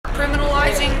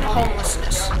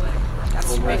homelessness.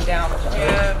 That's the big down.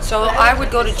 Yeah. So I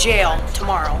would go to jail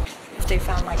tomorrow if they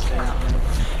found my kid.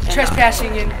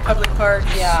 Trespassing in public parks.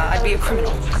 Yeah, I'd be a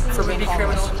criminal for being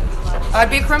homeless. I'd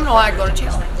be a criminal, I'd go to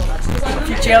jail.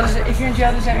 If you're in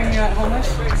jail, does that mean you're not homeless?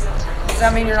 Does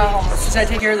that mean you're not homeless? Does that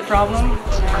take care of the problem?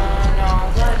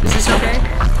 No. Is this okay?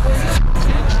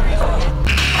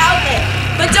 Outlet.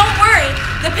 But don't worry,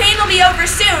 the pain will be over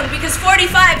soon because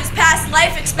 45 is past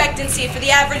life expectancy for the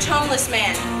average homeless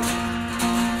man.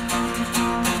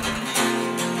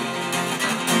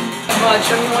 God,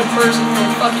 show me one person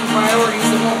with fucking priorities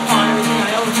that won't pawn everything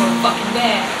I own for a fucking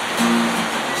bag.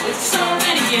 It's so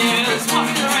many years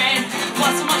walking the rain,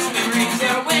 lots of much memories,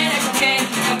 they're way next to cane.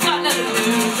 I've got nothing to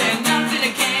lose and nothing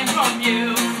that came from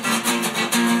you.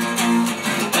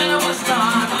 When I was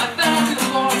time, I fell to the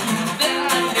floor. Then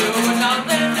I knew we're not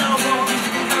there no more.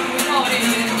 And we caught it,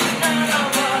 none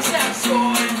of us have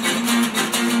scored.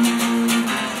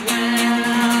 When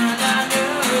I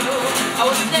knew I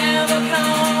was never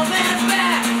coming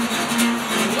back.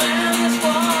 When this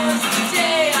was the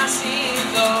day I seen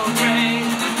the rain.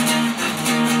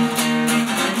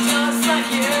 And just like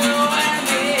you and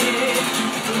me,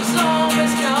 it was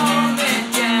always coming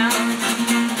down.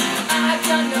 I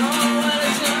don't know where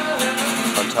to turn.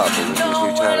 On top of Olympia's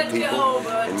new town of people,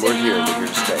 and we're here and we're here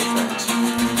to stay, thanks.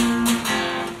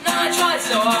 I tried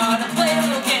so hard to play a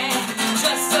little game,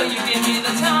 just so you give me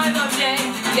the time of day.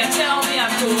 Yeah, tell me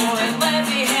I'm cool and let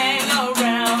me hang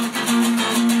around.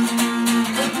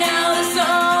 And now the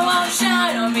sun won't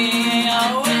shine on me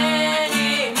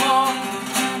anymore.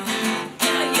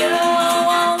 Now you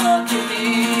won't look at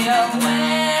me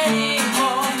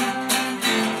anymore.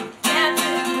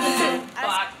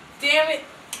 Fuck, damn it.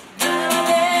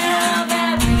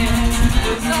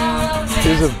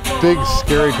 Here's a big,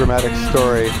 scary, dramatic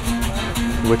story,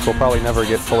 which will probably never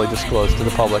get fully disclosed to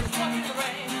the public.